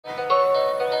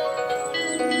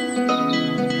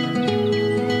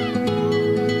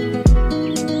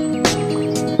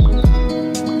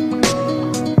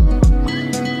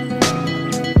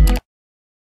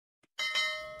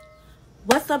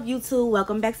YouTube?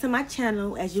 Welcome back to my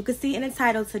channel. As you can see in the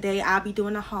title, today I'll be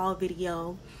doing a haul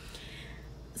video.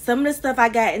 Some of the stuff I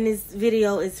got in this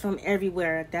video is from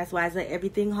everywhere. That's why it's an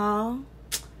everything haul.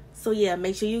 So yeah,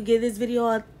 make sure you give this video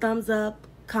a thumbs up,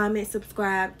 comment,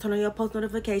 subscribe, turn on your post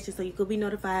notifications so you could be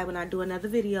notified when I do another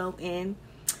video. And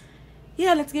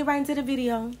yeah, let's get right into the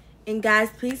video. And guys,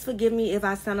 please forgive me if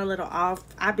I sound a little off.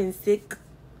 I've been sick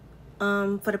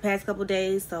for the past couple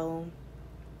days, so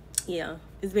yeah,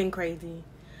 it's been crazy.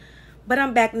 But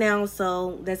I'm back now,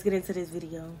 so let's get into this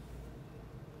video.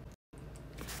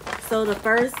 So the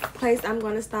first place I'm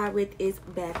going to start with is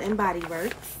Bath and Body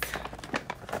Works.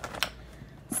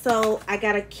 So I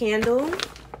got a candle,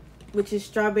 which is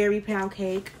strawberry pound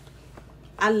cake.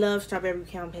 I love strawberry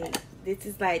pound cake. This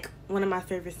is like one of my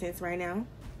favorite scents right now.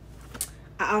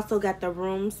 I also got the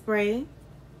room spray.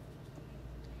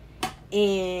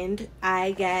 And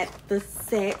I got the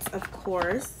set, of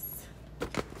course.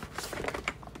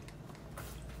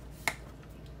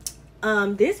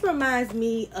 This reminds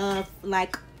me of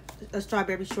like a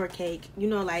strawberry shortcake. You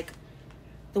know, like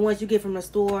the ones you get from the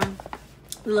store.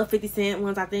 The little 50-cent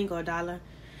ones, I think, or $1.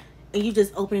 And you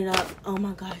just open it up. Oh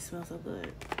my God, it smells so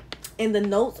good. And the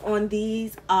notes on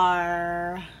these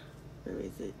are... Where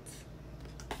is it?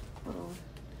 Hold on.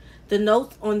 The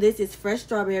notes on this is fresh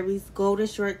strawberries, golden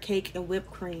shortcake, and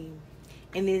whipped cream.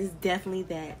 And it is definitely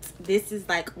that. This is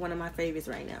like one of my favorites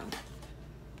right now.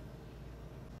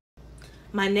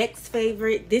 My next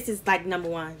favorite, this is like number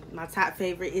one. My top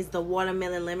favorite is the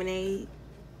watermelon lemonade.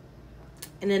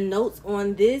 And the notes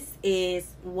on this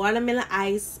is watermelon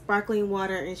ice, sparkling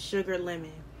water, and sugar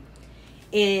lemon.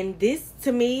 And this,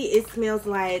 to me, it smells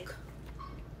like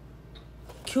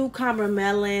cucumber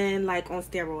melon, like on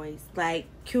steroids. Like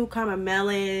cucumber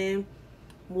melon,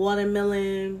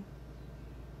 watermelon,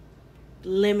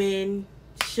 lemon,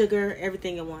 sugar,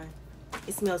 everything in one.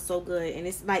 It smells so good. And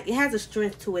it's like, it has a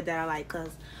strength to it that I like.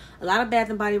 Because a lot of Bath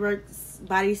and Body Works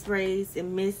body sprays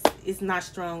and mist is not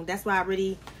strong. That's why I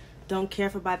really don't care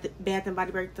for Bath and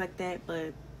Body Works like that.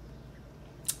 But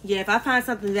yeah, if I find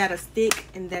something that'll stick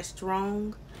and that's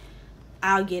strong,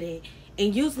 I'll get it.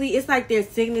 And usually it's like their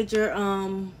signature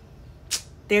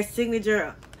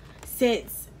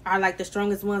scents are like the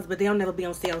strongest ones, but they'll never be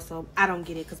on sale, so I don't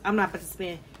get it because I'm not about to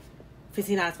spend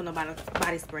 $15 for no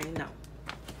body spray. No.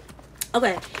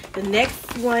 Okay, the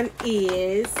next one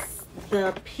is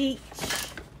the peach.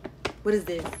 What is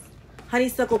this?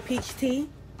 Honeysuckle peach tea.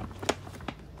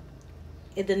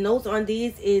 And the notes on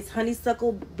these is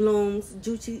honeysuckle blooms,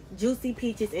 juicy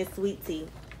peaches, and sweet tea.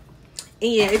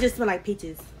 And yeah, it just smells like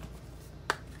peaches.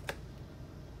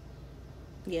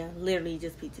 Yeah, literally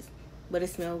just peaches. But it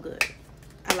smells good.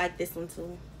 I like this one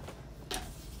too.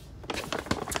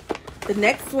 The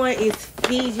next one is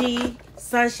Fiji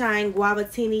Sunshine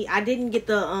Guavatini. I didn't get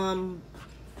the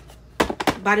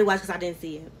body wash because I didn't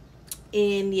see it.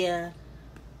 And yeah,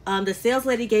 the sales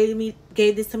lady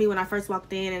gave this to me when I first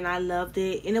walked in, and I loved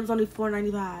it. And it was only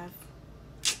 $4.95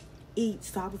 each.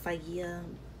 So I was like, yeah,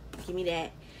 give me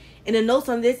that. And the notes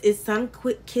on this is Sun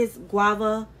Quick Kiss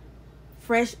Guava,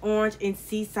 fresh orange, and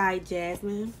seaside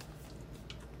jasmine.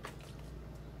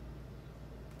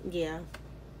 Yeah,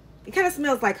 it kind of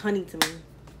smells like honey to me.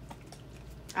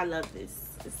 I love this.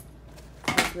 This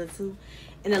smells good too.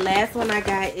 And the last one I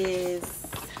got is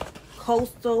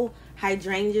Coastal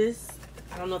Hydrangeas.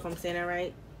 I don't know if I'm saying that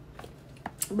right,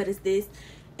 but it's this.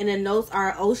 And the notes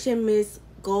are ocean mist,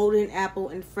 golden apple,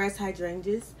 and fresh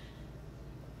hydrangeas.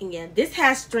 And yeah, this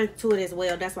has strength to it as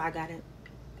well. That's why I got it.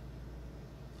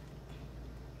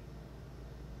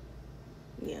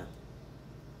 Yeah,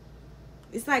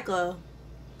 it's like a,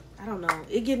 I don't know,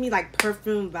 it gives me like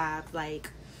perfume vibes,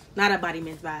 like not a body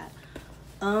mist vibe.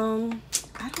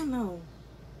 I don't know,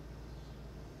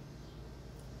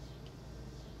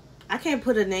 I can't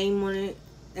put a name on it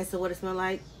as to what it smells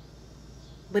like,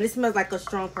 but it smells like a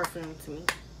strong perfume to me,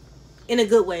 in a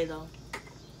good way though.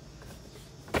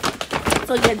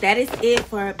 So yeah, that is it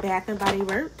for Bath and Body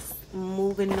Works.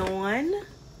 Moving on.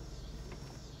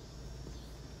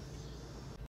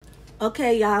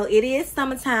 Okay, y'all, it is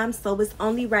summertime, so it's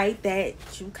only right that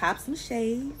you cop some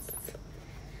shades.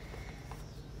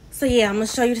 So yeah, I'm gonna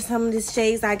show you some of these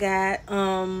shades I got.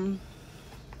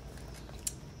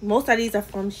 Most of these are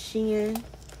from Shein.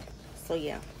 So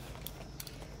yeah,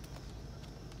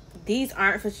 these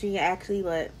aren't for Shein actually,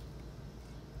 but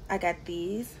I got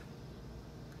these.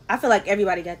 I feel like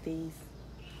everybody got these.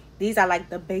 These are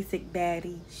like the basic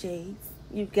baddie shades.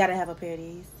 You gotta have a pair of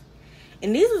these.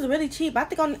 And these was really cheap. I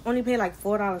think I only paid like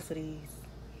 $4 for these,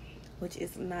 which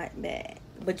is not bad.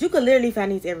 But you could literally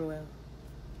find these everywhere.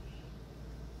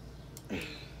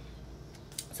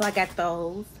 So I got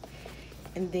those.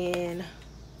 And then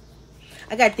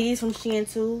I got these from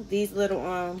Shein too. These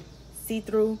little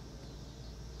see-through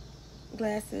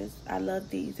glasses. I love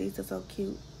these. These are so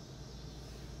cute.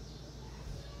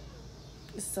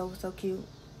 It's so cute.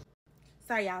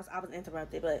 Sorry, y'all, I was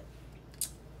interrupted, but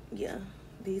yeah,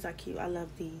 these are cute. I love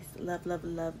these.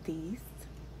 Love these.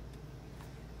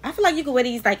 I feel like you can wear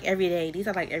these like every day. These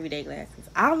are like everyday glasses.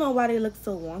 I don't know why they look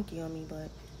so wonky on me, but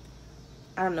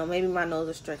I don't know. Maybe my nose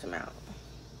will stretch them out.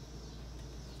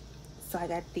 So I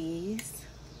got these.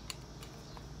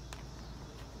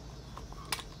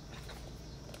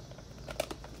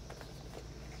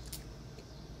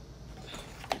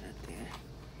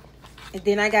 And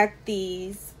then I got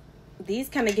these. These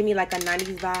kind of give me like a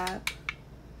 90s vibe.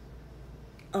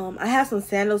 I have some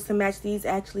sandals to match these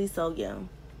actually, so yeah.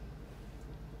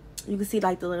 You can see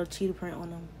like the little cheetah print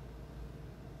on them.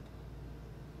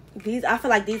 These, I feel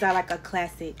like these are like a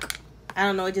classic. I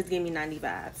don't know, it just gave me 90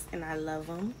 vibes and I love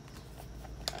them.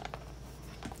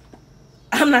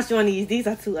 I'm not showing these. These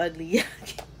are too ugly.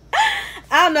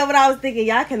 I don't know what I was thinking.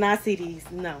 Y'all cannot see these.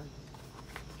 No.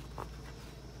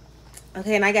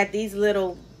 Okay, and I got these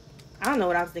little, I don't know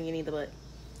what I was thinking either, but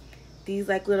these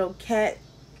like little cat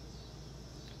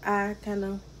eye kind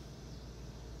of,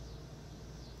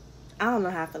 I don't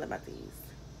know how I feel about these.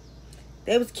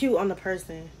 They was cute on the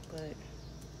person, but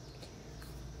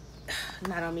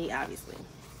not on me, obviously.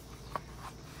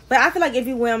 But I feel like if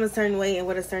you wear them a certain way and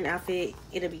with a certain outfit,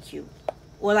 it'll be cute.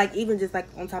 Or like even just like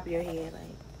on top of your head, like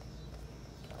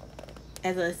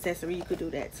as an accessory, you could do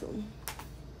that too.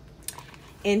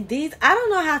 And these, I don't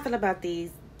know how I feel about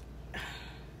these.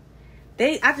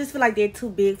 I just feel like they're too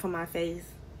big for my face.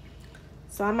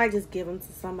 So I might just give them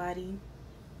to somebody.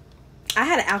 I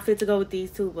had an outfit to go with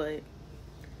these too, but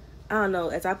I don't know.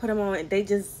 As I put them on, they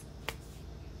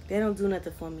don't do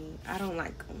nothing for me. I don't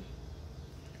like them.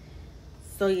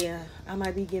 So yeah, I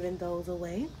might be giving those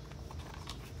away.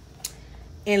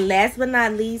 And last but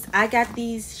not least, I got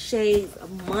these shades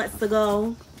months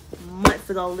ago. Months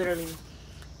ago, literally.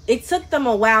 It took them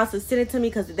a while to send it to me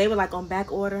because they were like on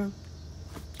back order.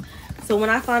 So when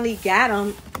I finally got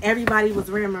them, everybody was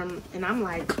wearing them. And I'm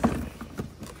like,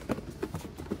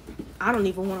 I don't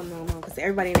even want them no more because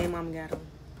everybody and their mom got them.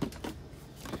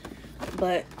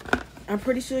 But I'm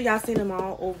pretty sure y'all seen them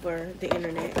all over the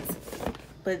internet.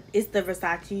 But it's the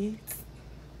Versace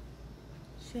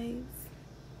shades.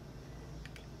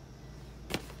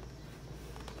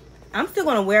 I'm still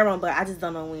going to wear them, but I just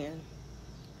don't know when.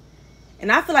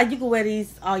 And I feel like you can wear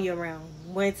these all year round.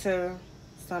 Winter,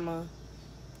 summer.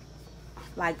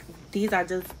 Like, these are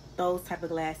just those type of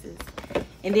glasses.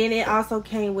 And then it also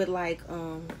came with, like,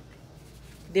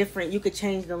 different. You could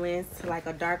change the lens to, like,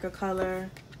 a darker color.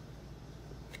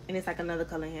 And it's, like, another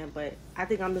color here. But I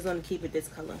think I'm just going to keep it this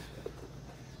color.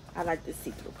 I like this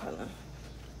see-through color.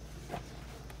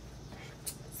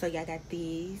 So, yeah, I got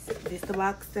these. This is the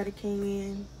box that it came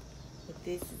in. With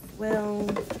this as well.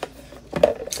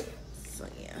 So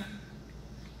yeah,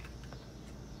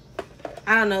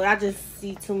 I don't know. I just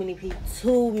see too many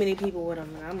people with them,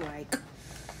 and I'm like,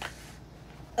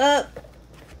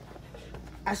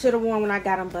 I should have worn when I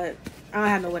got them, but I don't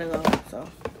have nowhere to go, so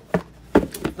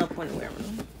there's no point in wearing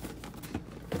them.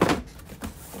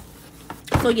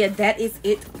 So yeah, that is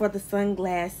it for the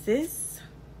sunglasses.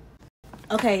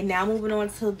 Okay, now moving on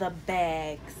to the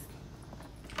bags.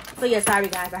 So yeah, sorry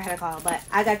guys, I had a call, but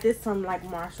I got this from like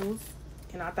Marshalls,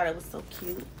 and I thought it was so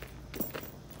cute.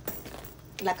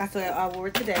 Like I said, I wore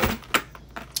it today.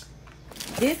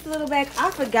 This little bag, I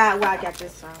forgot where I got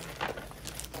this from,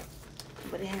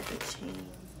 but it has a chain.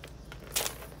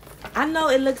 I know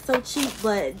it looks so cheap,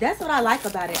 but that's what I like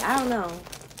about it. I don't know.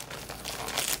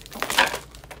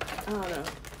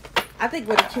 I think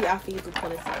with a cute outfit, you can pull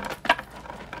this out.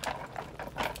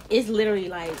 It's literally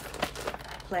like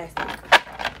plastic.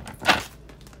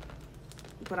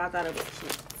 But I thought it was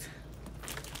cute.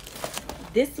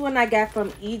 This one I got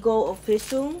from Ego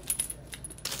Official.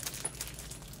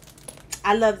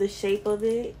 I love the shape of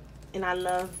it. And I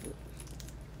love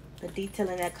the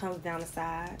detailing that comes down the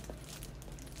side.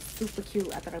 Super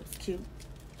cute. I thought it was cute.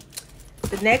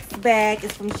 The next bag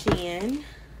is from Shein.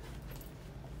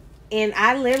 And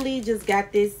I literally just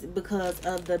got this because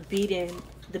of the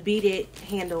beaded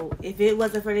handle. If it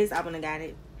wasn't for this, I wouldn't have got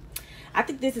it. I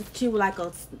think this is cute, like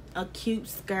a cute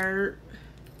skirt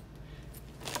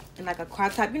and like a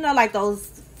crop top. You know, like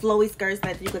those flowy skirts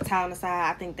that you could tie on the side.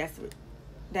 I think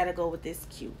that'll go with this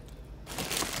cute.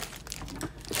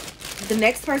 The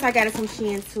next purse I got is from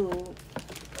Shein too.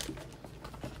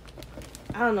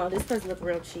 I don't know, this purse look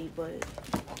real cheap, but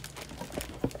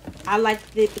I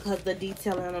liked it because of the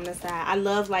detailing on the side. I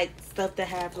love like stuff that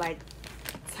have like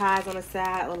ties on the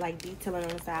side or like detailing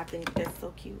on the side. I think that's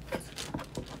so cute.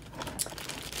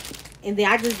 And then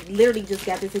I just literally just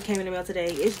got this. It came in the mail today.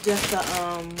 It's just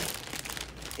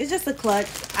a clutch.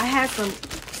 I had some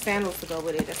sandals to go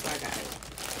with it. That's why I got it.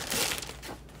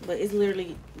 But it's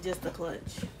literally just a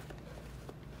clutch.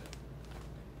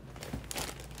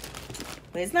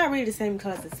 But it's not really the same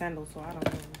color as sandals, so I don't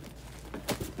know.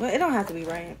 Well, it don't have to be,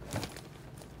 right?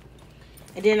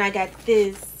 And then I got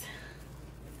this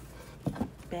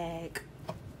bag.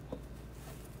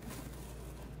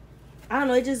 I don't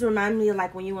know, it just reminds me of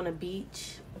like when you on a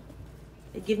beach.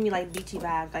 It gives me like beachy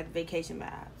vibes, like vacation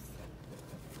vibes.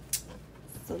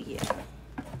 So yeah.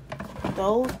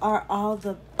 Those are all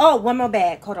the... Oh, one more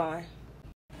bag. Hold on.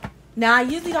 Now, I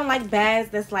usually don't like bags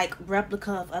that's like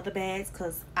replica of other bags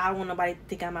because I don't want nobody to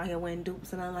think I'm out here wearing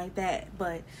dupes and nothing like that.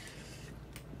 But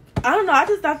I don't know. I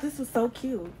just thought this was so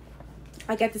cute.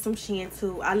 I got this from Shein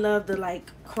too. I love the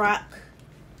like croc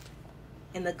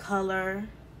and the color.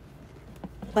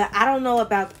 But I don't know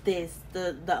about this.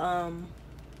 The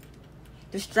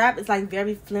strap is like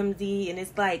very flimsy and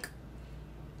it's like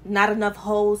not enough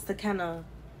holes to kind of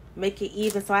make it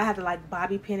even, so I have to like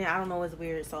bobby pin it. I don't know, it's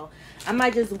weird, so I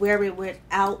might just wear it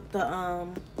without the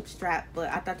strap. But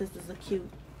I thought this was a cute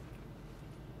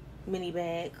mini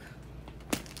bag.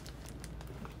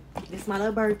 This is my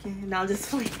little Birkin. No, I'm just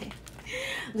playing.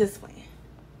 I'm just playing.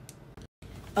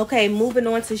 Okay, moving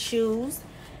on to shoes.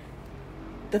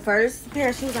 The first pair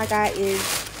of shoes I got is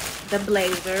the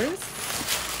Blazers.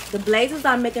 The Blazers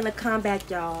are making a comeback,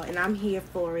 y'all, and I'm here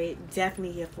for it.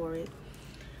 Definitely here for it.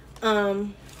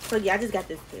 So yeah, I just got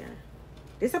this pair.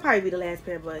 This will probably be the last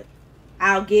pair, but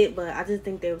I just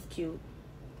think they was cute.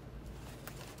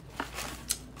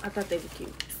 I thought they were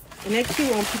cute. And they're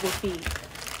cute on people's feet.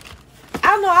 I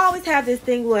don't know, I always have this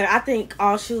thing where I think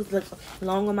all shoes look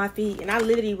long on my feet. And I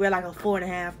literally wear like a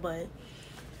 4.5, but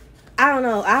I don't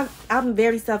know. I'm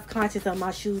very self-conscious of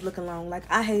my shoes looking long. Like,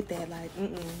 I hate that. Like,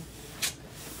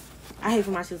 I hate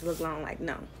for my shoes to look long. Like,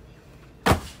 no.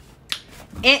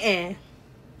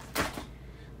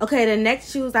 Okay, the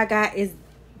next shoes I got is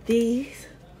these.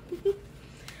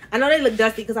 I know they look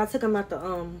dusty because I took them out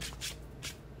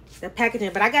the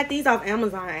packaging, but I got these off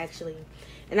Amazon actually.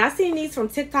 And I seen these from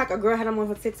TikTok. A girl had them on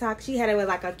her TikTok. She had it with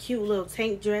like a cute little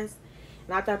tank dress,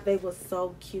 and I thought they was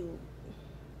so cute.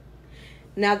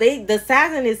 Now the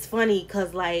sizing is funny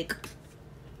because like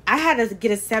I had to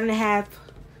get a 7.5,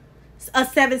 a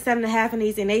 7.5 in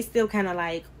these, and they still kind of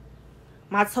like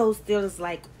my toe still is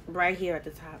like right here at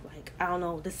the top. Like, I don't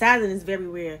know. The sizing is very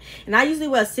weird. And I usually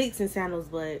wear 6 in sandals,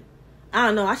 but I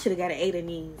don't know. I should have got an 8 in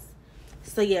these.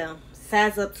 So, yeah.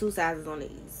 Size up 2 sizes on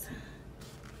these.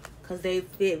 Because they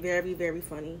fit very, very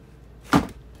funny.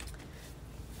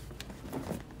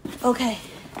 Okay.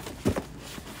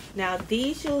 Now,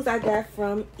 these shoes I got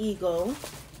from Eagle.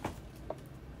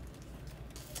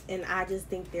 And I just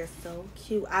think they're so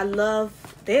cute.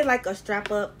 They're like a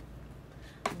strap up.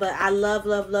 But I love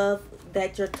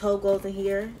that your toe goes in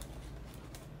here.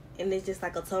 And it's just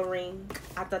like a toe ring.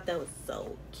 I thought that was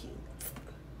so cute.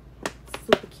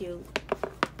 Super cute.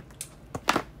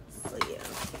 So, yeah.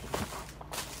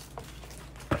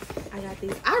 I got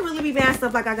these. I really be buying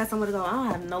stuff like I got somewhere to go. I don't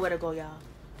have nowhere to go, y'all.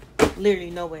 Literally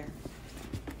nowhere.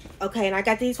 Okay, and I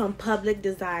got these from Public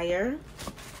Desire.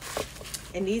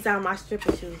 And these are my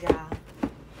stripper shoes, y'all.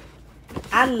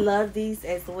 I love these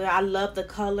as well. I love the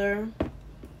color.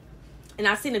 And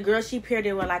I seen a girl, she paired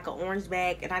it with like an orange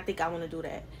bag. And I think I want to do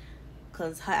that.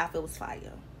 Because her outfit was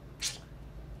fire.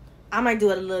 I might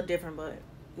do it a little different, but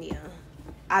yeah.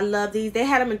 I love these. They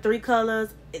had them in 3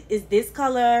 colors. It's this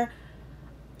color,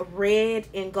 red,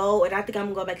 and gold. And I think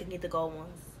I'm going to go back and get the gold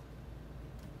ones.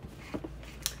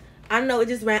 I don't know. It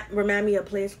just remind me of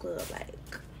Players Club. Like,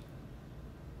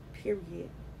 period.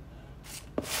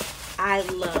 I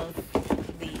love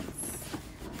these.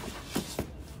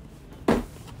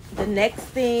 The next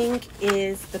thing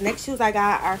is, the next shoes I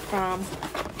got are from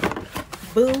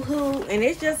Boohoo, and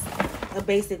it's just a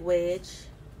basic wedge.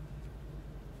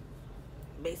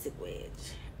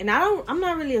 And I'm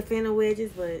not really a fan of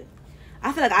wedges, but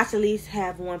I feel like I should at least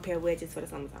have one pair of wedges for the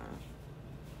summertime.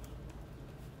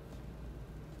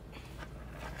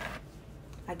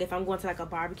 Like if I'm going to like a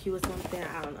barbecue or something,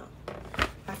 I don't know.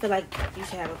 I feel like you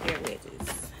should have a pair of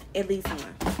wedges. At least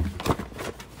one.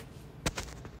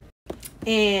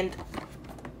 And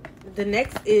the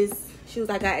next shoes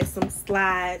I got is some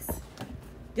slides.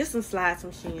 Just some slides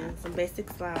from Shein. Some basic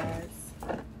slides.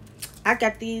 I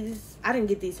got these. I didn't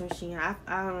get these from Shein. I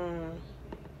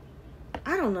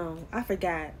don't know. I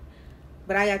forgot.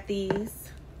 But I got these.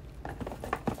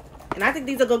 And I think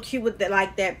these will go cute with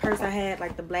that purse I had.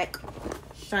 Like the black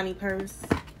shiny purse.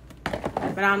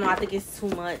 But I don't know, I think it's too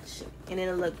much. And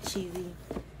it'll look cheesy.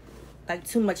 Like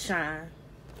too much shine.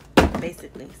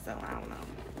 Basically. So I don't know.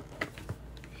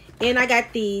 And I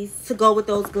got these to go with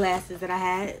those glasses that I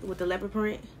had with the leopard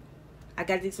print. I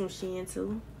got these from Shein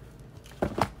too.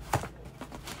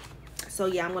 So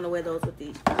yeah, I'm gonna wear those with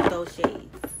those shades.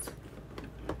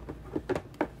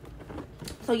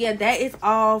 So yeah, that is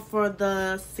all for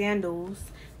the sandals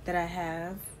that I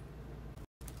have.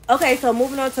 Okay, so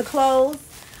moving on to clothes.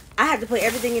 I had to put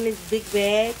everything in this big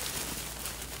bag.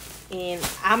 And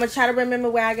I'm gonna try to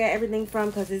remember where I got everything from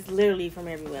because it's literally from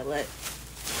everywhere. But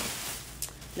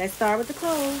let's start with the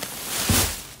clothes.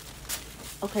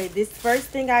 Okay, this first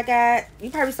thing I got,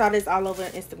 you probably saw this all over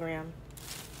Instagram.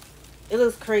 It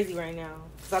looks crazy right now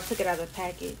because I took it out of the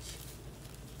package.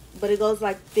 But it goes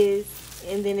like this,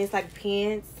 and then it's like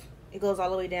pants. It goes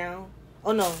all the way down.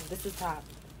 Oh no, this is top.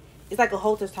 It's like a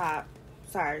halter top.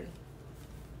 Sorry.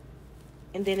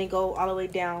 And then it go all the way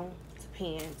down to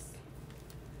pants.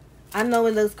 I know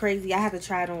it looks crazy. I have to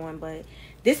try it on, but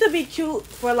this would be cute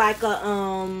for like a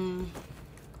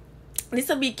this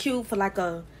would be cute for like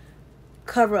a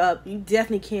cover up. You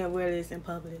definitely can't wear this in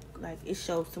public. Like it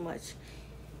shows too much.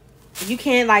 You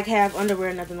can't like have underwear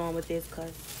or nothing on with this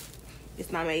because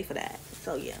it's not made for that.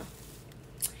 So yeah.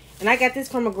 And I got this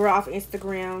from a girl off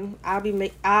Instagram.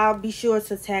 I'll be sure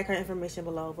to tag her information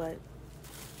below, but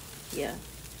yeah.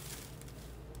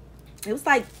 It was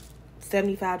like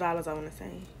 $75, I want to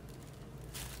say.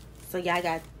 So yeah, I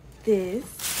got this.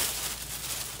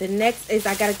 The next is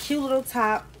I got a cute little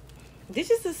top. This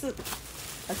is just a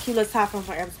cute little top from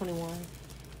Forever 21.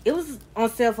 It was on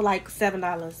sale for like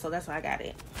 $7, so that's why I got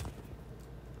it.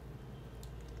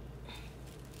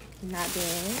 Not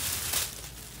bad.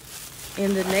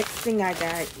 And the next thing I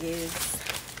got is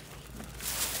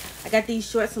I got these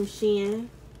shorts from Shein.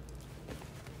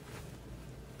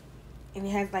 And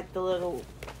it has like the little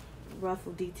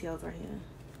ruffle details right here.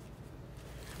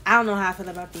 I don't know how I feel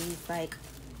about these. Like,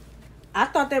 I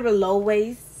thought they were low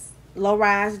waist, low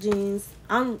rise jeans.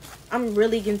 I'm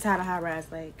really getting tired of high rise.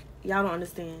 Like, y'all don't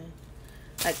understand.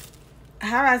 Like,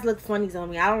 high rise looks funny on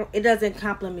me. It doesn't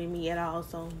compliment me at all.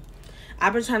 So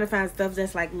I've been trying to find stuff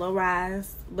that's like low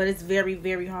rise, but it's very,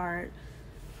 very hard.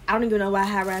 I don't even know why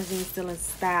high rise jeans still in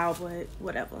style, but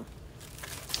whatever.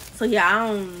 So yeah,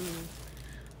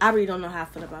 I really don't know how I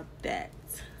feel about that.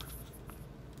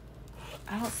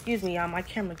 Oh, excuse me, y'all. My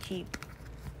camera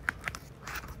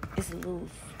it's loose.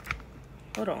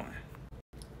 Hold on.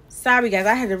 Sorry, guys.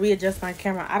 I had to readjust my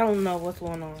camera. I don't know what's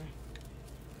going on.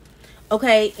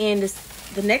 Okay, and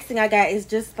the next thing I got is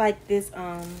just like this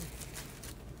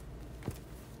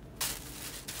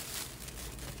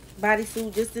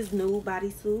bodysuit. Just this new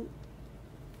bodysuit.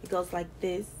 It goes like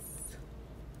this.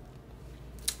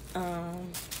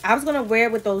 I was gonna wear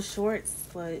it with those shorts,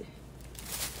 but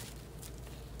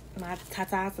my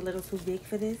tata's a little too big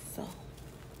for this, so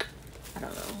I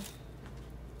don't know.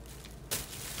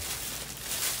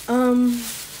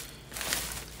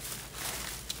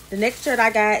 The next shirt I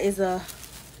got is a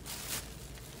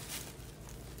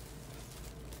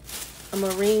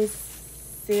marine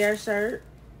Serre shirt.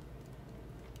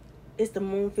 It's the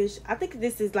moonfish. I think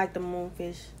this is like the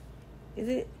moonfish. Is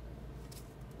it?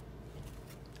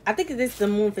 I think this is the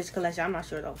moonfish collection. I'm not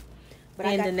sure though. But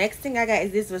the next thing I got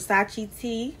is this Versace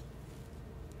tee.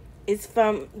 It's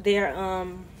from their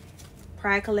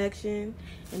Pride collection.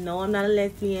 And no, I'm not a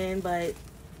lesbian, but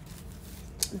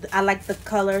I like the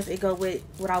colors. It go with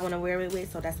what I want to wear it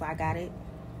with, so that's why I got it.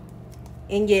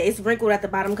 And yeah, it's wrinkled at the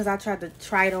bottom because I tried to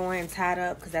try it on and tie it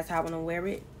up because that's how I want to wear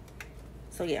it.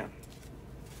 So yeah,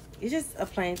 it's just a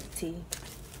plain tee.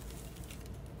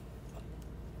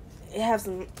 It has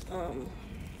some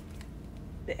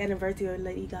the anniversary of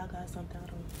Lady Gaga or something.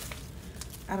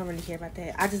 I don't really care about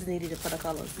that. I just needed it for the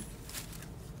colors.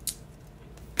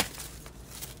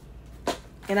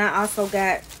 And I also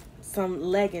got some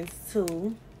leggings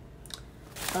too.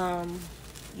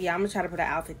 Yeah, I'm gonna try to put an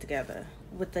outfit together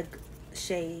with the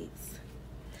shades.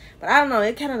 But I don't know,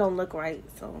 it kind of don't look right,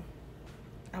 so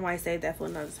I might save that for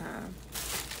another time.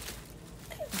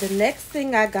 The next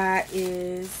thing I got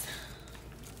is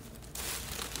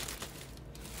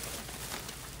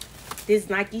this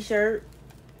Nike shirt.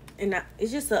 And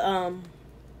it's just a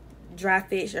dry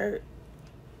fit shirt.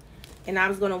 And I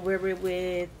was gonna wear it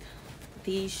with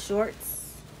these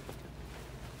shorts.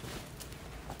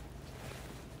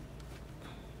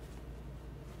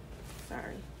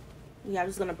 Sorry. Yeah, I'm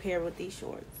just gonna pair it with these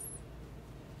shorts.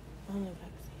 I don't know if I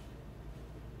can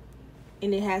see.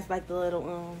 And it has like the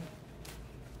little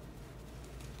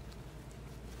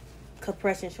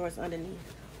compression shorts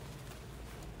underneath.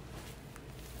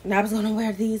 And I was gonna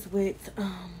wear these with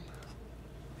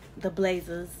the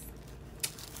blazers.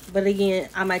 But again,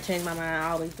 I might change my mind. I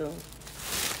always do.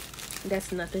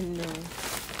 That's nothing new.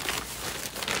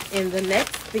 And the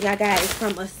next thing I got is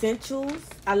from Essentials.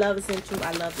 I love Essentials.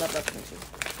 I love Essentials.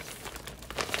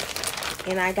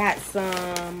 And I got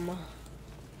some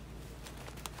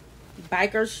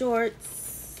biker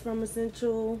shorts from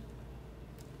Essential.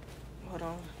 Hold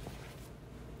on.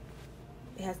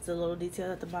 It has the little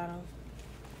detail at the bottom.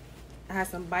 I have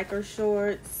some biker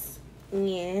shorts.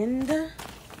 And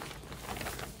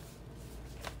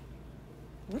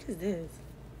what is this?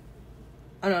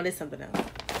 Oh no, this is something else.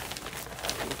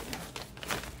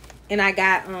 And I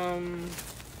got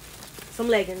some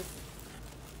leggings.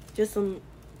 Just some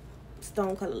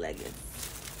stone color leggings.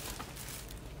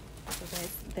 So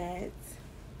that's that.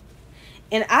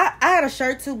 And I had a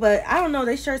shirt too, but I don't know,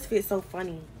 their shirts fit so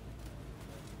funny.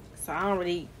 So I don't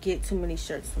really get too many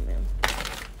shirts from them.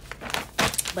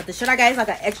 But the shirt I got is like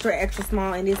an extra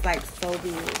small, and it's like so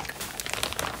big.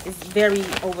 It's very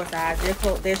oversized.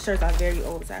 Their shirts are very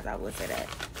oversized, I would say that.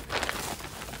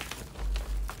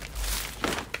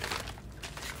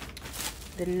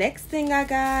 The next thing I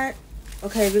got,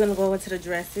 okay, we're gonna go into the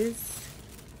dresses.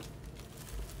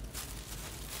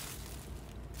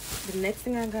 The next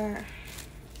thing I got,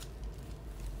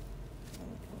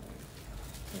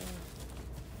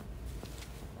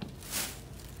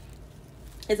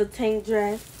 it's a tank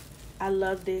dress. I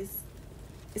love this.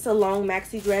 It's a long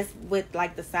maxi dress with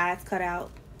like the sides cut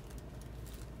out.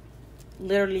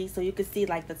 Literally, so you can see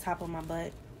like the top of my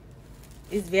butt.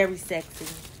 It's very sexy.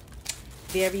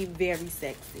 Very, very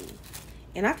sexy.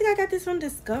 And I think I got this from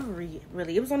Discovery,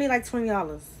 really. It was only like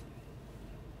 $20.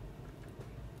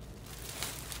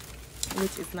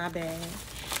 Which is not bad.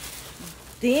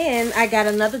 Then I got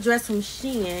another dress from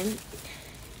Shein.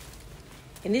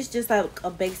 And it's just like a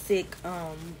basic,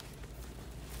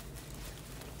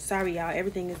 sorry y'all,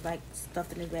 everything is like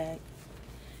stuffed in the bag.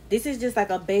 This is just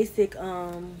like a basic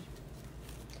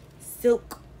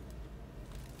silk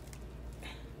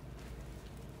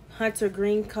hunter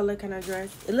green color kind of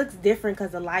dress. It looks different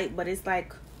because of light, but it's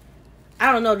like,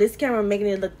 I don't know, this camera making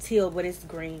it look teal, but it's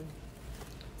green.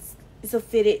 It's a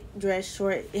fitted dress,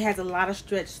 short. It has a lot of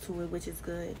stretch to it, which is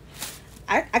good.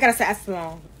 I gotta say, I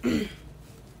small.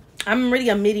 I'm really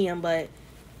a medium, but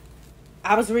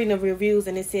I was reading the reviews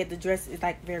and it said the dress is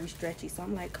like very stretchy. So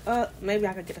I'm like, maybe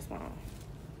I could get a small.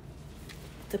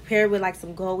 To pair with like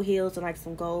some gold heels and like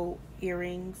some gold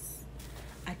earrings.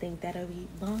 I think that'll be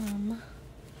bomb.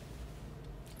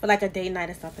 For like a date night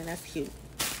or something. That's cute.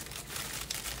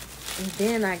 And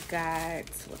then I got,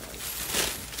 what else?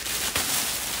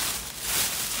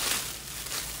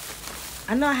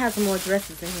 I know I have some more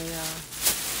dresses in here, y'all.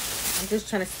 I'm just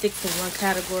trying to stick to one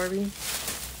category.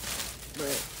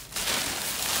 But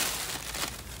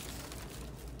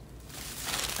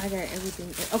I got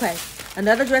everything. Okay,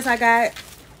 another dress I got.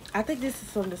 I think this is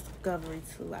from Discovery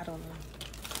too. I don't know.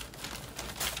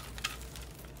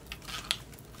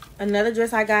 Another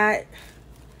dress I got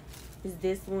is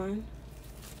this one.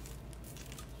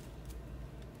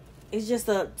 It's just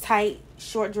a tight,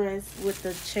 short dress with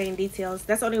the chain details.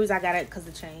 That's the only reason I got it, because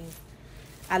of the chains.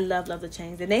 I love the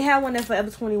chains. And they had one at Forever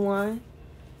 21.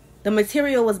 The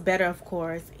material was better, of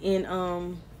course. And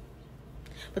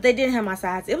but they didn't have my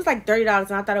size. It was like $30,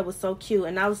 and I thought it was so cute.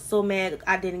 And I was so mad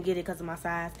I didn't get it because of my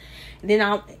size. And then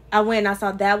I went and I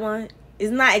saw that one.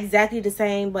 It's not exactly the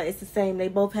same, but it's the same. They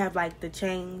both have like the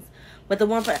chains. But the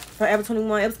one for Forever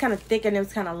 21, it was kind of thicker and it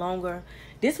was kind of longer.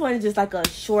 This one is just like a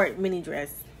short mini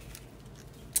dress.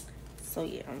 So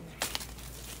yeah.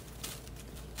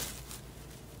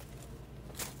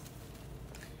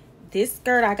 This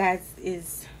skirt I got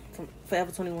is from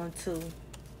Forever 21 too.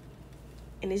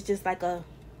 And it's just like a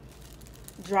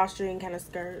drawstring kind of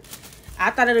skirt.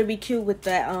 I thought it would be cute with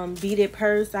that beaded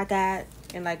purse I got.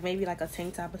 And like maybe like a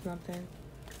tank top or something.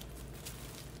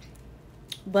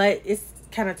 But it's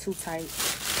kind of too tight.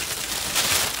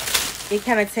 It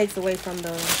kind of takes away from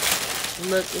the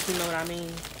look, if you know what I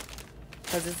mean.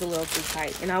 Because it's a little too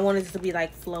tight. And I want it to be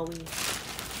like flowy.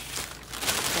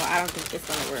 So I don't think it's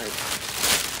going to work.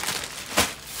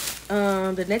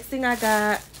 The next thing I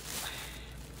got.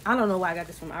 I don't know where I got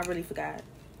this from. I really forgot.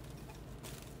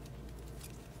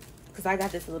 Because I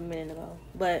got this a minute ago.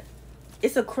 But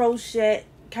it's a crochet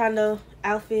kind of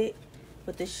outfit.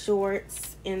 With the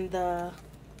shorts and the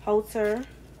halter.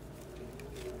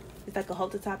 It's like a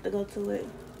halter top to go to it.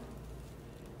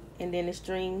 And then the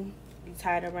string you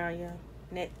tie it around your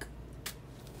neck.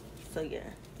 So yeah,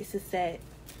 it's a set.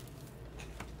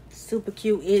 Super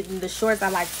cute. And the shorts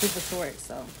are like super short.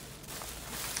 So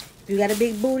if you got a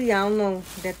big booty, I don't know,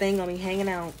 that thing gonna be hanging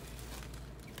out.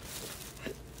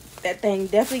 That thing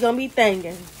definitely gonna be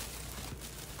thangin'.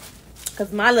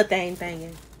 Cause my little thing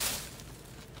thangin'.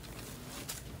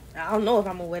 I don't know if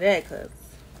I'm gonna wear that cause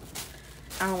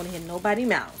I don't wanna hear nobody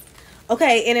mouth.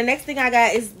 Okay, and the next thing I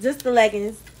got is just the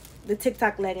leggings. The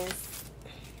TikTok leggings.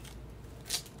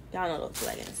 Y'all know those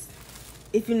leggings.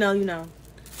 If you know, you know.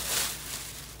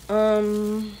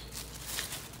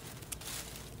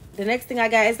 The next thing I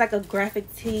got is like a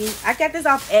graphic tee. I got this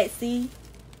off Etsy.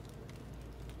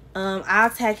 I'll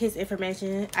tag his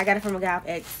information. I got it from a guy off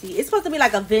Etsy. It's supposed to be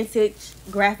like a vintage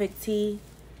graphic tee.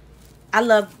 I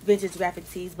love vintage graphic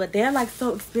tees, but they're like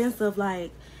so expensive.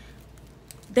 Like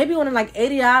they be wanting like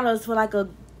 $80 for like a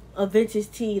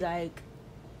vintage tee. Like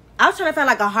I was trying to find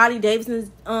like a Harley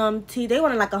Davidson tee. They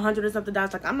wanted like $100 or something.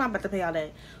 Like I'm not about to pay all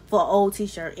that for an old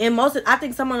t-shirt. And I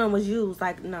think some of them was used.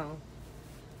 Like no.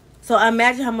 So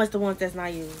imagine how much the ones that's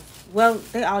not used. Well,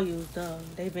 they all used.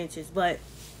 They vintage, but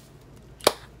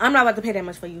I'm not about to pay that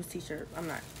much for a used t-shirt. I'm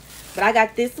not. But I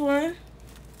got this one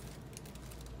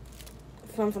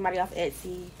from somebody off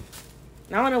Etsy.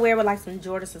 And I want to wear it with like some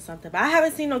Jordans or something. But I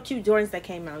haven't seen no cute Jordans that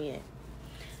came out yet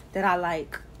that I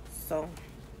like. So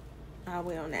I'll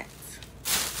wait on that.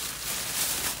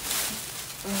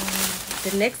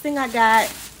 The next thing I got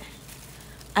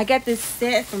this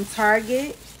set from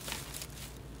Target.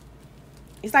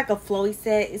 It's like a flowy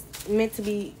set. It's meant to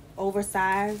be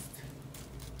oversized.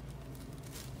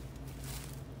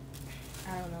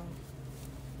 I don't know.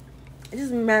 It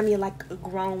just reminds me of like a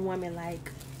grown woman,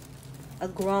 like a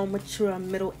grown, mature,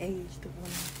 middle-aged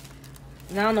woman.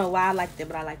 And I don't know why I liked it,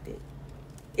 but I liked it.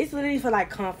 It's literally for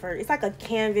like comfort. It's like a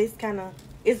canvas kind of.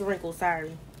 It's wrinkled,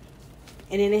 sorry.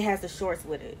 And then it has the shorts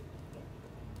with it.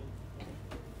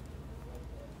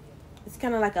 It's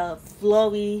kind of like a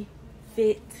flowy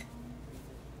fit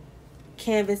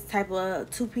canvas type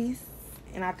of two-piece.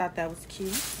 And I thought that was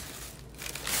cute.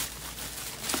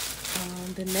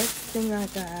 The next thing I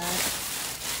got,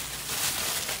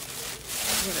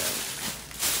 what else?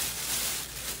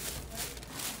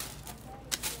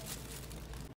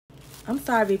 I'm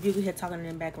sorry if you can hear talking in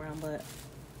the background, but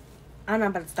I'm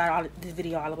not about to start this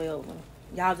video all the way over.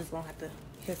 Y'all just gonna have to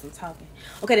hear some talking.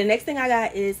 Okay, the next thing I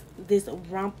got is this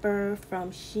romper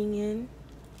from Shein.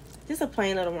 Just a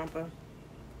plain little romper.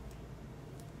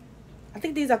 I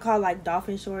think these are called like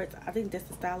dolphin shorts. I think that's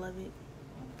the style of it.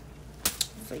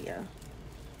 So yeah.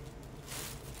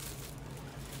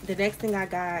 The next thing I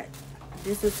got,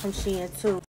 this is from Shein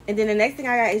too. And then the next thing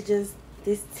I got is just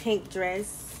this tank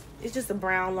dress. It's just a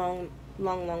brown long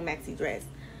maxi dress.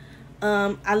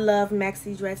 I love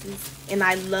maxi dresses and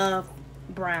I love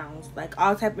browns. Like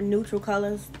all type of neutral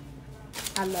colors.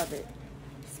 I love it.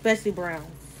 Especially browns.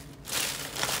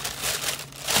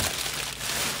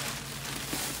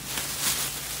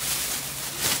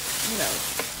 What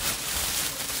else?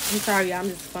 I'm sorry, y'all. I'm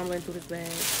just fumbling through this bag.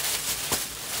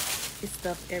 It's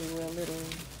stuff everywhere, literally.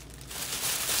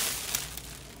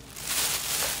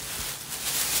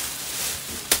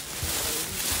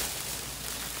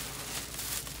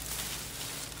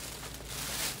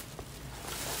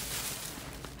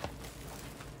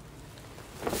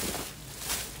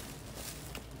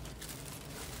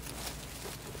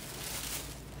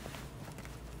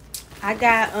 I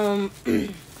got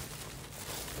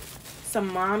some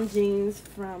mom jeans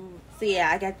from, so yeah,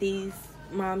 I got these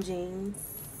mom jeans.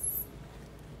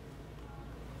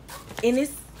 And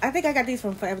it's, I think I got these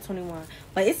from Forever 21.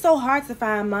 But it's so hard to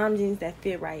find mom jeans that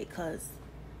fit right, because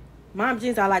mom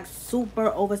jeans are like super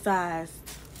oversized.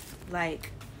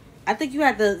 Like, I think you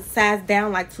have to size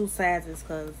down like 2 sizes,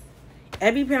 because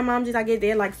every pair of mom jeans I get,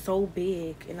 they're like so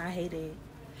big, and I hate it.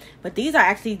 But these are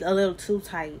actually a little too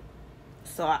tight.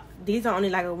 So these are only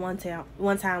like a one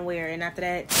time wear, and after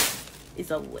that, it's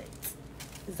over with.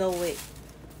 It's over with.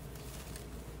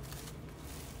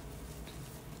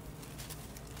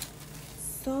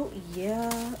 So yeah,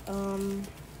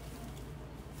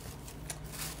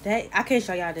 that I can't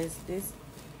show y'all this.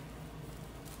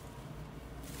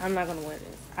 I'm not gonna wear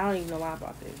this. I don't even know why I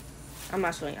bought this. I'm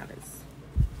not showing y'all this.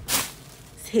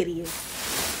 It's hideous.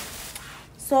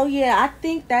 So yeah, I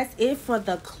think that's it for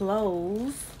the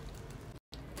clothes.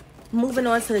 Moving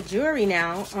on to the jewelry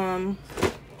now.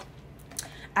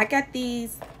 I got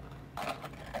these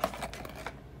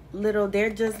little, they're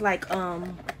just like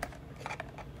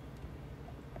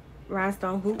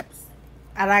rhinestone hoops.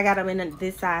 And I got them in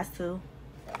this size too.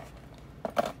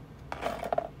 I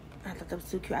thought that was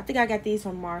too cute. I think I got these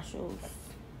from Marshall's.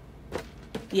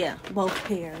 Yeah, both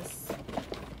pairs.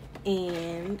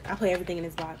 And I put everything in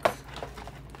this box.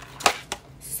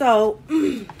 So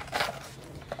the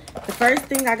first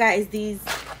thing I got is these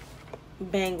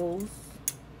bangles.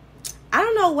 I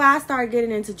don't know why I started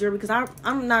getting into jewelry, because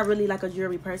I'm not really like a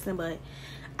jewelry person, but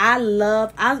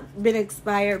I've been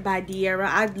inspired by De'Ara.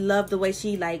 I love the way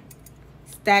she like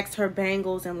stacks her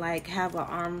bangles and like have an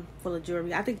arm full of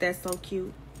jewelry. I think that's so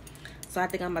cute. So I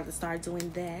think I'm about to start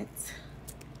doing that.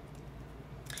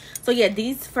 So yeah,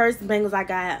 these first bangles I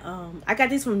got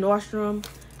these from Nordstrom.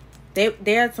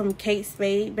 They're some Kate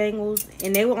Spade bangles,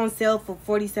 and they were on sale for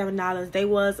 $47. They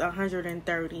was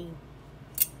 $130.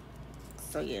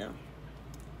 So yeah,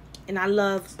 and I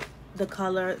love the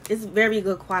color. It's very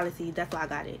good quality. That's why I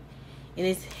got it, and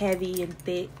it's heavy and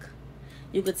thick.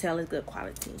 You could tell it's good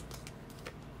quality.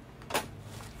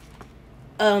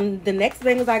 The next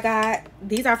bangles I got,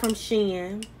 these are from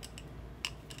Shein.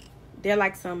 They're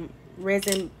like some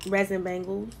resin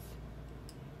bangles.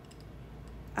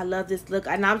 I love this look,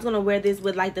 and I'm gonna wear this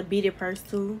with like the beaded purse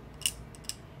too,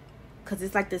 cause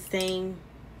it's like the same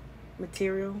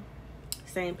material,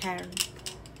 same pattern.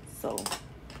 So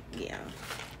yeah.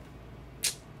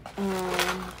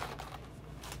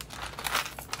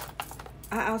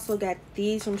 I also got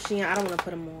these from Shein. I don't want to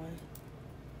put them on.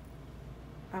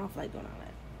 I don't feel like doing all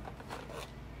that.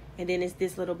 And then it's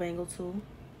this little bangle too.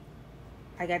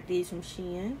 I got these from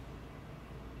Shein.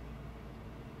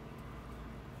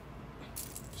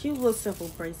 Cute little simple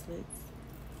bracelets.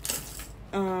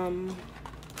 I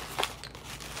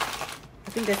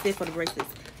think that's it for the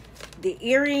bracelets. The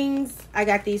earrings, I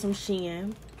got these from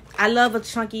Shein. I love a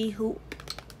chunky hoop.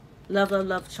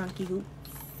 Love chunky hoops.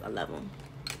 I love them.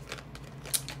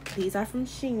 These are from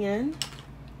Shein.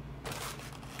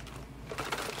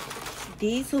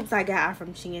 These hoops I got are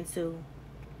from Shein too.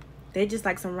 They're just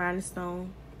like some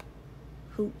rhinestone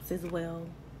hoops as well.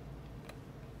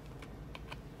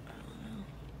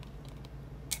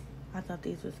 I thought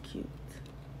these was cute.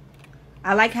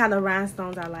 I like how the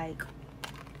rhinestones are like,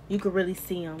 you could really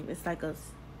see them. It's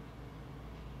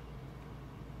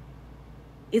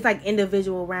like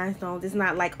individual rhinestones. It's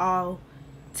not like all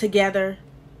together,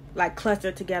 like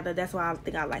clustered together. That's why I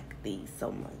think I like these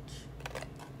so much.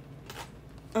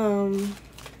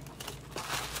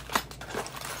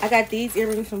 I got these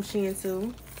earrings from Shein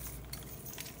too.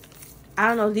 I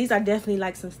don't know. These are definitely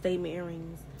like some statement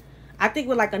earrings. I think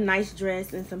with like a nice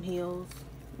dress and some heels,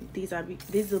 these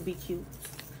will be cute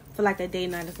for like a day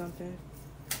night or something,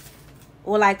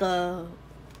 or like a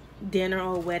dinner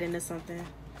or a wedding or something.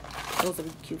 Those will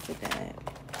be cute for that.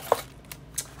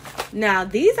 Now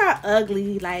these are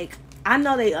ugly. Like, I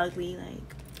know they ugly.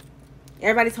 Like,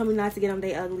 everybody told me not to get them.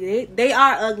 They ugly. They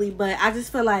are ugly, but I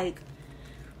just feel like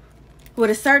with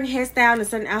a certain hairstyle and a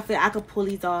certain outfit, I could pull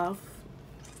these off.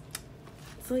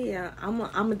 So yeah, I'm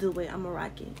gonna do it. I'm gonna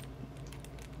rock it.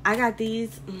 I got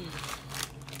these.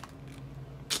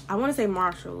 I want to say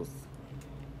Marshalls.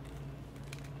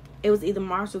 It was either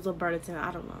Marshalls or Burlington.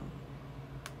 I don't know.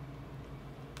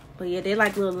 But yeah, they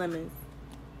like little lemons.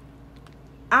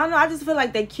 I don't know. I just feel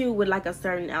like they're cute with like a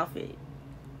certain outfit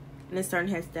and a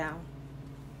certain hairstyle.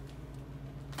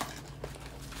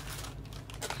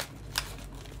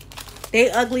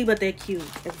 They ugly, but they're cute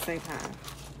at the same time.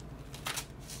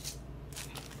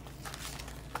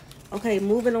 Okay,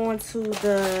 moving on to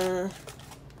the...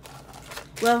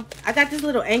 Well, I got this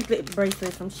little anklet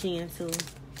bracelet from Shein too.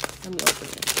 Let me open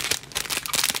it.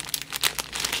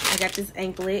 I got this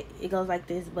anklet. It goes like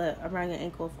this, but around your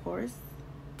ankle, of course.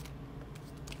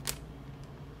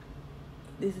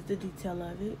 This is the detail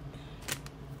of it.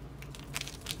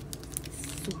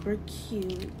 Super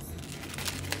cute.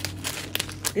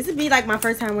 This would be like my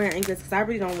first time wearing anklets, because I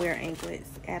really don't wear anklets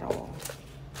at all.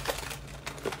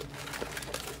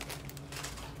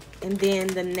 And then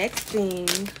the next thing,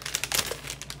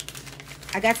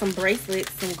 I got some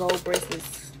bracelets, some gold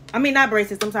bracelets. I mean, not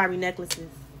bracelets, I'm sorry,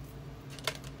 necklaces.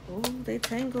 Oh, they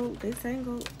tangled, they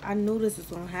tangled. I knew this was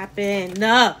gonna happen.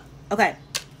 No. Okay.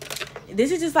 This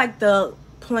is just like the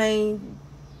plain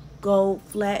gold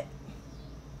flat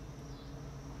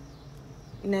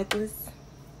necklace.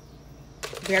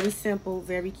 Very simple,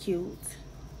 very cute.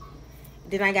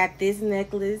 Then I got this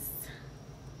necklace.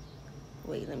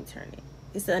 Wait, let me turn it.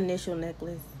 It's the initial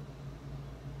necklace.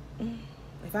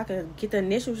 If I could get the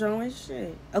initials on it,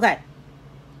 shit. Okay.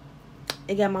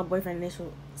 It got my boyfriend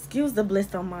initial. Excuse the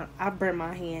blister on my... I burnt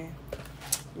my hand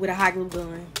with a hot glue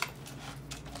gun.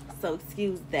 So,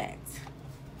 excuse that.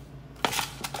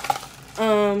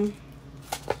 I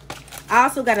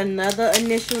also got another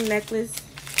initial necklace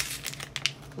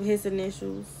with his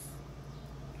initials.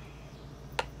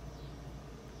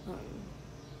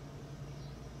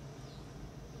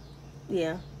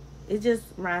 Yeah, it's just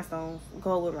rhinestones.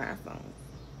 Go with rhinestones.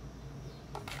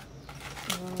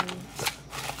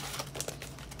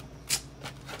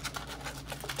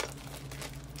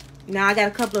 Now I got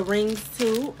a couple of rings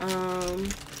too. Let me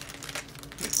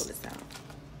pull this out.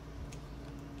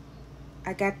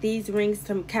 I got these rings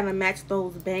to kind of match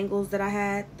those bangles that I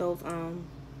had. Those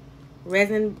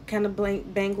resin kind of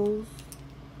bangles.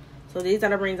 So these are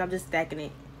the rings. I'm just stacking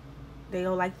it. They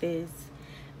go like this.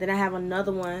 Then I have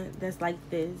another one that's like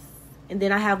this. And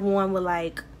then I have one with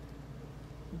like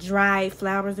dried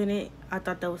flowers in it. I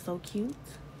thought that was so cute.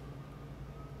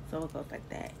 So it goes like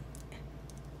that.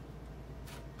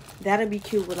 That'll be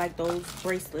cute with like those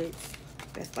bracelets.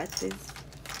 That's like this.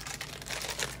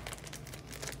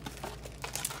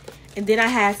 And then I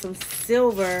have some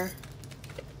silver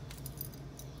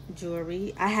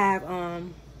jewelry. I have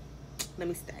let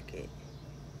me stack it.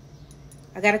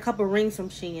 I got a couple rings from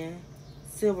Shein.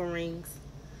 Silver rings.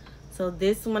 So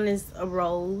this one is a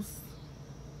rose.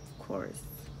 Of course.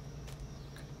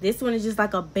 This one is just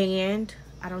like a band.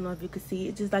 I don't know if you can see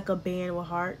it. Just like a band with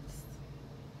hearts.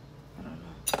 I don't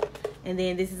know. And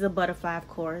then this is a butterfly, of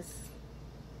course.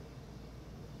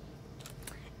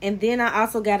 And then I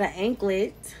also got an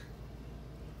anklet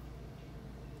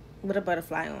with a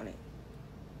butterfly on it.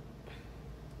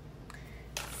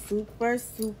 Super,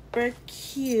 super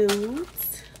cute.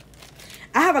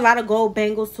 I have a lot of gold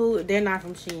bangles too. They're not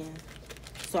from Shein.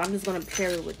 So I'm just going to pair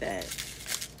it with that.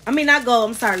 I mean, not gold.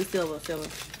 I'm sorry, silver.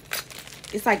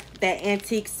 It's like that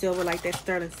antique silver, like that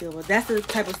sterling silver. That's the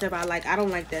type of silver I like. I don't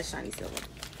like that shiny silver.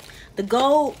 The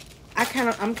gold,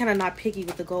 I'm kind of not picky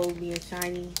with the gold being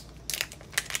shiny.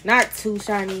 Not too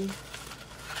shiny.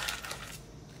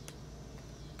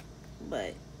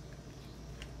 But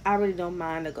I really don't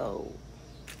mind the gold.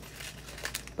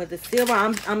 But the silver,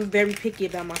 I'm very picky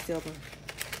about my silver.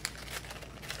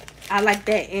 I like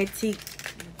that antique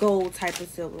gold type of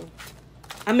silver.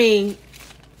 I mean,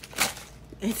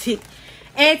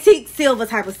 antique silver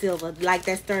type of silver, like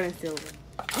that sterling silver.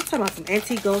 I'm talking about some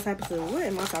antique gold type of silver. What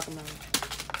am I talking about?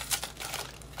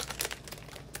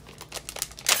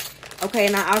 Okay,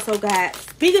 and I also got,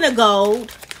 speaking of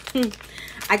gold,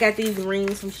 I got these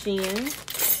rings from Shein.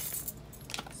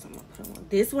 So I'm gonna put them on.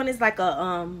 This one is like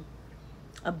a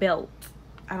belt.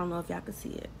 I don't know if y'all can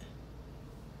see it.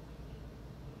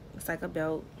 It's like a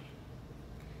belt.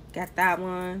 Got that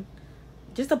one.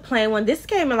 Just a plain one. This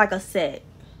came in like a set.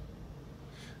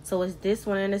 So it's this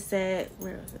one in a set.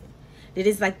 Where is it? It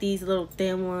is like these little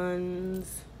thin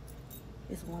ones.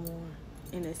 It's one more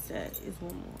in this set. It's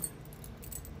one more.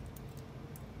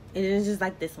 And it's just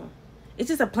like this one. It's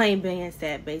just a plain band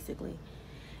set, basically.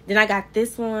 Then I got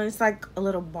this one. It's like a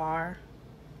little bar.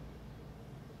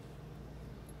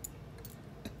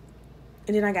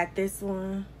 And then I got this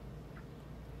one.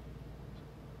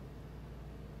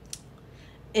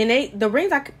 And the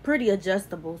rings are pretty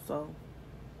adjustable, so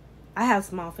I have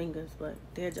small fingers, but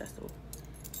they're adjustable.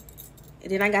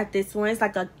 And then I got this one. It's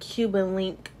like a Cuban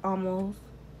link almost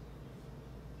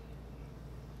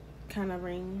kind of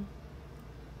ring.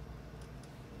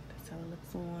 That's how it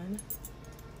looks on.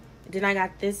 And then I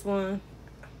got this one.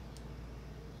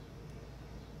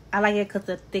 I like it because of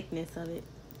the thickness of it.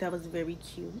 That was very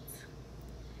cute.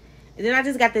 And then I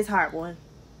just got this heart one.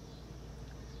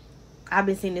 I've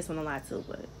been seeing this one a lot too,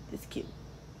 but it's cute.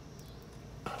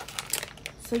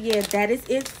 So yeah, that is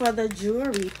it for the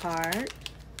jewelry part.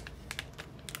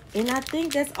 And I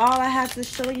think that's all I have to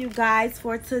show you guys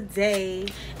for today.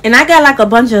 And I got like a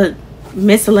bunch of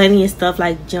miscellaneous stuff,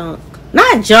 like junk.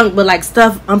 Not junk, but like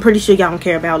stuff I'm pretty sure y'all don't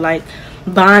care about. Like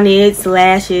bonnets,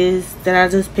 lashes that I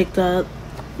just picked up.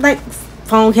 Like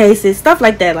phone cases, stuff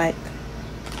like that. Like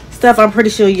stuff I'm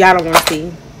pretty sure y'all don't want to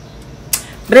see.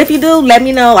 But if you do, let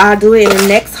me know. I'll do it in the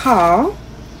next haul.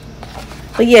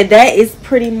 But yeah, that is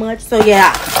pretty much. So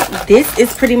yeah, this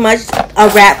is pretty much a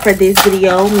wrap for this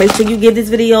video. Make sure you give this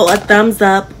video a thumbs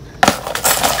up,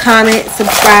 comment,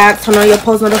 subscribe, turn on your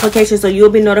post notifications so you'll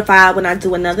be notified when I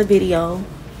do another video.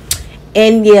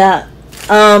 And yeah,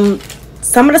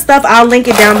 some of the stuff I'll link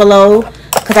it down below,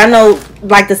 because I know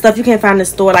like the stuff you can't find in the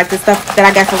store, like the stuff that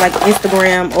I got from like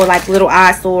Instagram or like little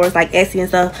odd stores like Etsy and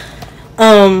stuff.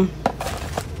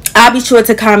 I'll be sure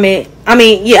to comment.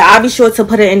 I'll be sure to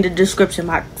put it in the description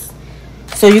box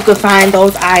so you can find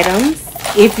those items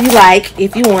if you like,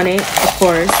 if you want it, of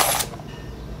course.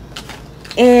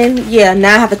 And yeah,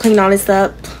 now I have to clean all this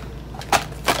up.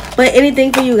 But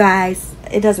anything for you guys,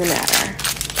 it doesn't matter.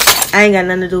 I ain't got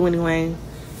nothing to do anyway.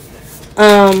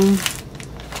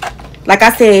 Like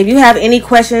I said, if you have any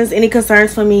questions, any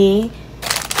concerns for me,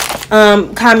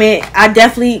 comment. I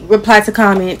definitely reply to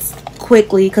comments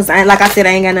quickly because like I said, I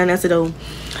ain't got nothing else to do.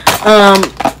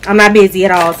 I'm not busy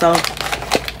at all, so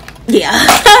yeah.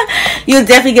 You'll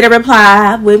definitely get a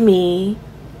reply with me.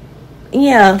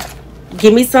 Yeah,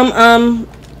 give me some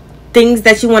things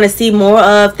that you want to see more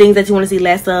of, things that you want to see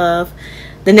less of,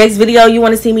 the next video you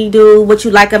want to see me do, what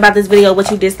you like about this video, what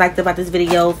you disliked about this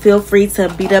video, feel free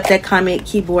to beat up that comment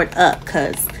keyboard up,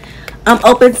 because I'm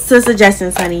open to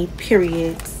suggestions, honey,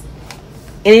 period.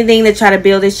 Anything to try to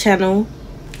build this channel,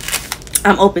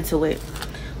 I'm open to it.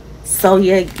 So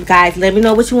yeah, guys, let me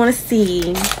know what you want to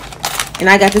see. And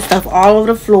I got this stuff all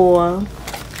over the floor.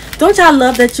 Don't y'all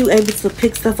love that you able to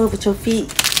pick stuff up with your feet?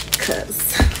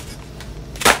 Because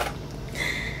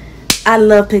I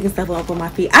love picking stuff up with my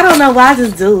feet. I don't know why, I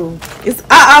just do.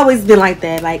 I always been like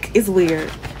that. Like, it's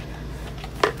weird.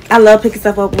 I love picking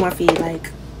stuff up with my feet.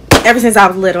 Like, ever since I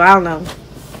was little. I don't know.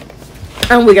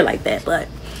 I'm weird like that. But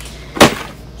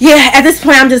yeah, at this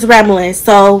point, I'm just rambling.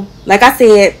 So, like I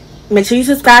said, make sure you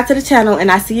subscribe to the channel.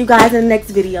 And I'll see you guys in the next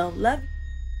video. Love you.